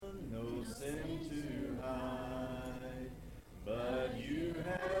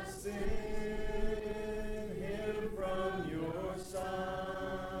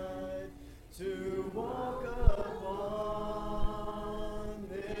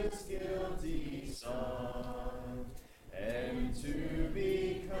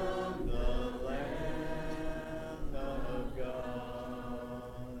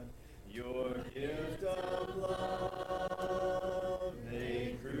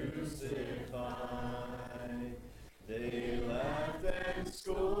crucified. They laughed and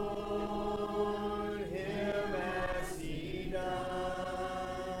scorned him as he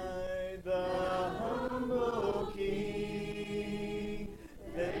died. The humble king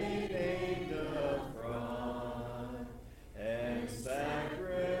they named upright and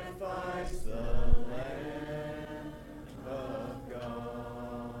sacrificed the Lamb of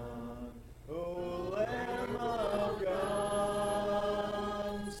God. O Lamb of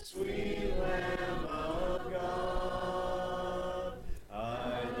God, sweet Lamb of God,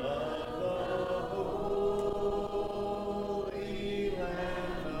 I love the holy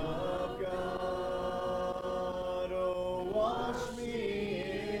Lamb of God. Oh, wash me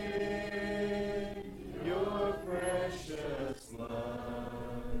in your precious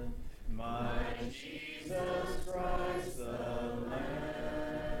blood, my Jesus Christ, the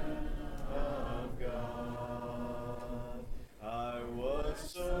Lamb of God. I was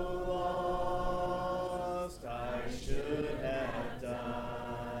so lost, I should have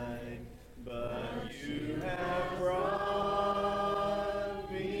died, but you have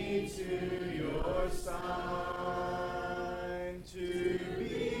brought me to your side, to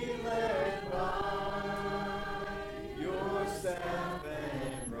be led by your staff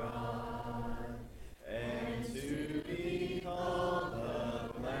and rod, and to be called the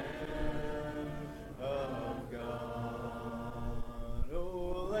Lamb of God.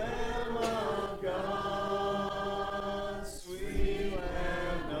 O Lamb of God, sweet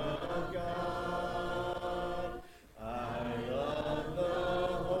Lamb of God, I love the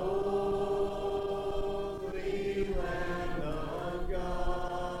holy Lamb of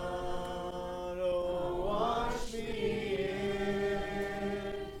God. Oh, wash me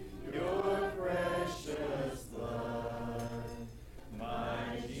in your precious blood,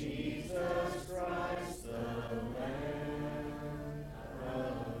 my Jesus Christ, the Lamb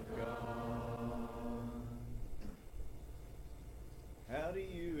of God. How do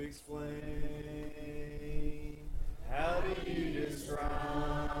you explain? How do you describe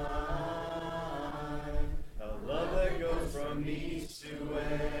a love that goes from east to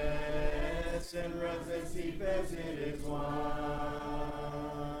west and runs as deep as it is wide?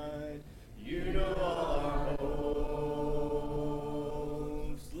 You know all our hopes,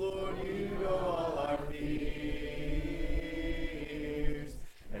 Lord, you know all our fears,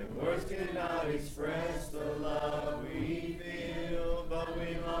 and words cannot express the love we feel, but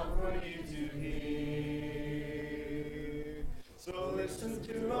we long for you to hear. So listen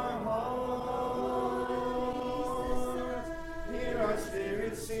to our hearts, hear our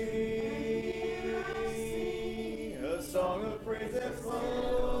spirit sing a song of praise that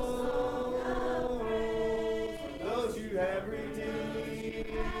flows from those you have redeemed.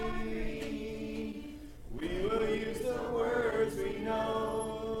 We will use the words we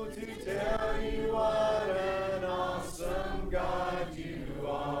know to tell you what an awesome God you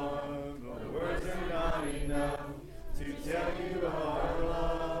are. But words are not enough to tell you our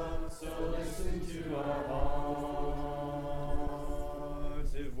love, so listen to our hearts.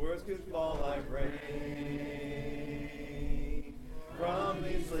 If words could fall like rain from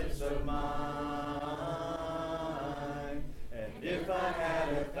these lips of mine, and if I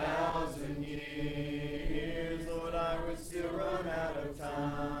had 1,000 years, Lord, I would still run out of time.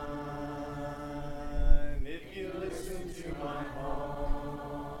 If you listen to my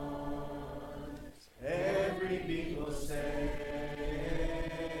heart, every beat will say,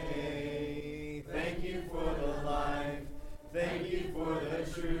 thank you for the life, thank you for the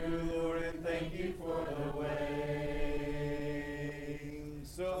truth, Lord, and thank you for the way.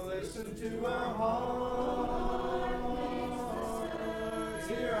 So listen to our hearts,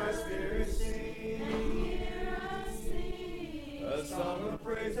 hear our spirit sing a song of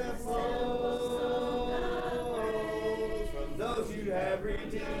praise that flows from those you have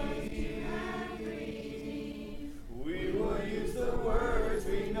redeemed. We will use the words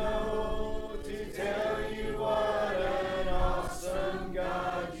we know to tell you what an awesome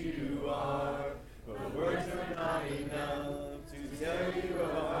God you are. But words are not enough to tell you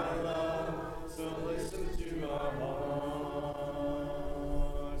our love, so listen to our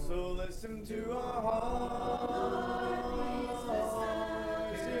hearts. So listen to our hearts,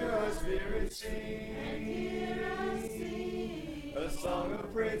 hear our spirit sing a song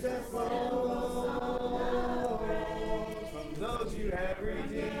of praise that flows from those you have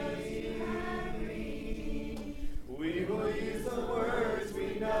redeemed. We will use the words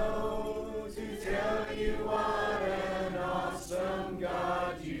we know to tell you what an awesome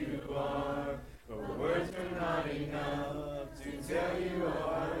God you are. But words are not enough to tell you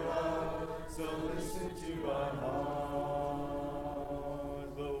our love, so listen to our hearts.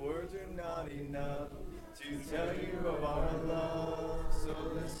 The words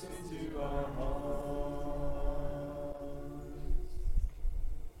us into our hearts.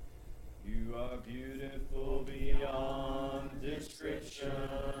 You are beautiful beyond description,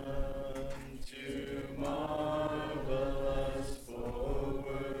 too marvelous for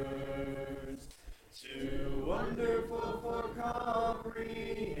words, too wonderful for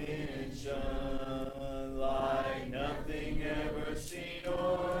comprehension, like nothing ever seen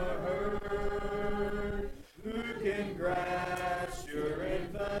or heard. Who can grasp your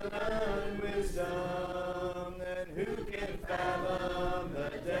infinite wisdom, and who can fathom the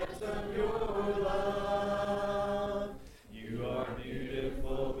depths of your love? You are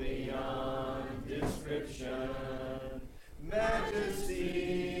beautiful beyond description,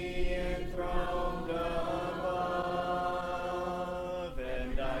 majesty enthroned above,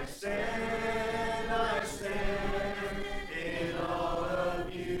 and I stand in awe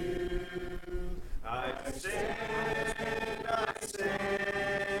of you. I stand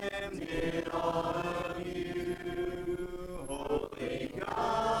in awe of you, holy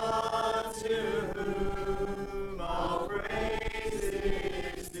God, to whom all praise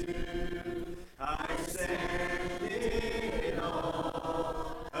is due. I stand in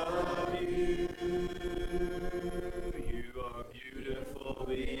awe of you. You are beautiful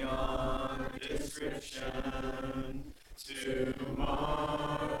beyond description, too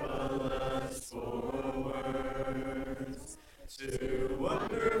marvelous for words, too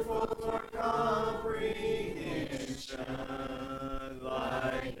wonderful for comprehension,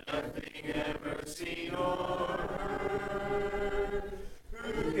 like nothing ever seen or heard.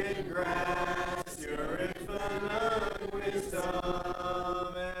 Who can grasp your infinite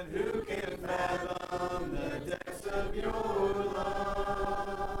wisdom, and who can fathom the depths of your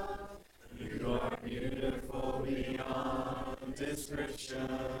love? You are beautiful beyond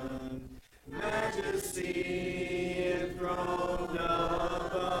description, majesty enthroned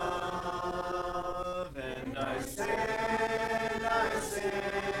above.